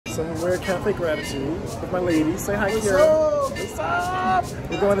So we're at Cafe Gratitude with my lady. Say hi, Kira. What's up?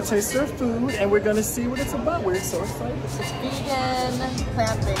 We're going to taste their food and we're going to see what it's about. We're so excited. It's vegan,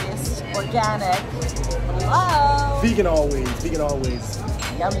 plant-based, organic. Hello. Vegan always. Vegan always.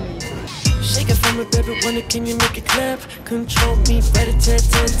 Yummy. Shake it from a baby, wonder can you make it clap? Control me, better tat.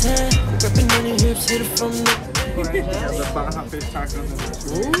 Gripping on your hips, hit it from the The Baja fish tacos.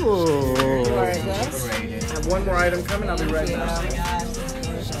 Ooh. Gorgeous. I have one more item coming. I'll be right back. Oh my gosh.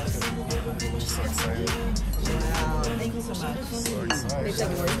 Thank you so much.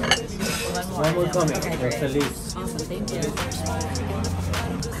 One more coming. Okay, great. Awesome, thank you.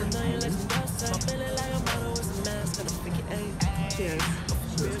 Cheers.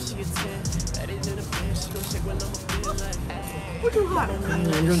 We're too hot. I'm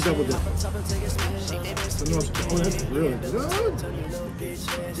gonna double dip. Oh, that's really good.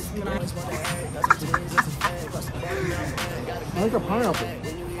 I like a pineapple.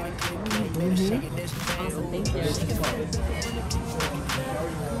 Awesome, thank you. So excited.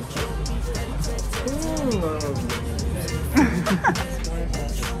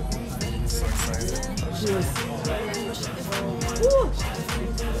 Cheers.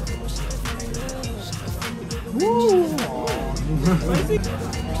 Woo!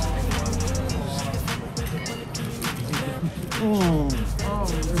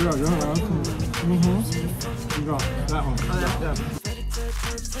 Yeah, you got that one.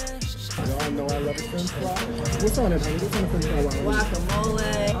 Y'all know I love a French fry. What's on it, honey? What's on the French fry?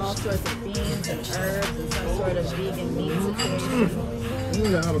 Guacamole, all sorts of beans and herbs and some sort of vegan meat situation.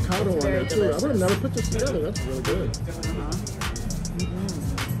 The avocado on there too. I would have never put this together. That's really good.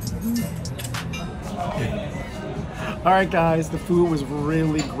 All right, guys, the food was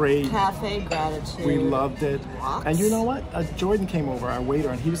really great. Cafe Gratitude. We loved it. What? And you know what? Jordan came over, our waiter,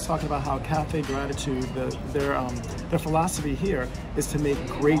 and he was talking about how Cafe Gratitude, their philosophy here is to make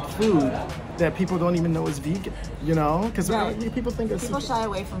great food that people don't even know is vegan. You know, because people think it's... People shy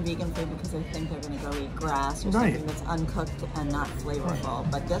away from vegan food because they think they're going to go eat grass or something that's uncooked and not flavorful.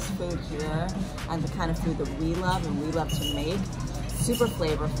 But this food here and the kind of food that we love and we love to make, super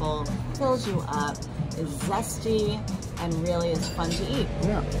flavorful, fills you up, is zesty, and really is fun to eat.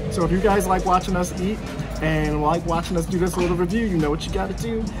 Yeah. So if you guys like watching us eat and like watching us do this little review, you know what you gotta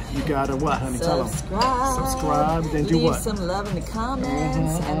do. You gotta what, honey? Tell them. Subscribe. Then do what? Leave some love in the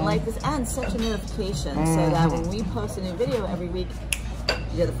comments and like this and set your notifications so that when we post a new video every week,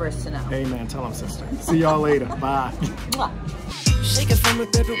 you're the first to know. Amen. Tell them, sister. See y'all later. Bye. Shake it from a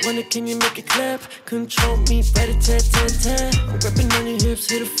baby, wonder can you make it clap? Control me, better tat. Gripping on your hips,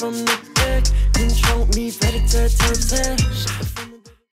 hit it from the back. Control me, better tat.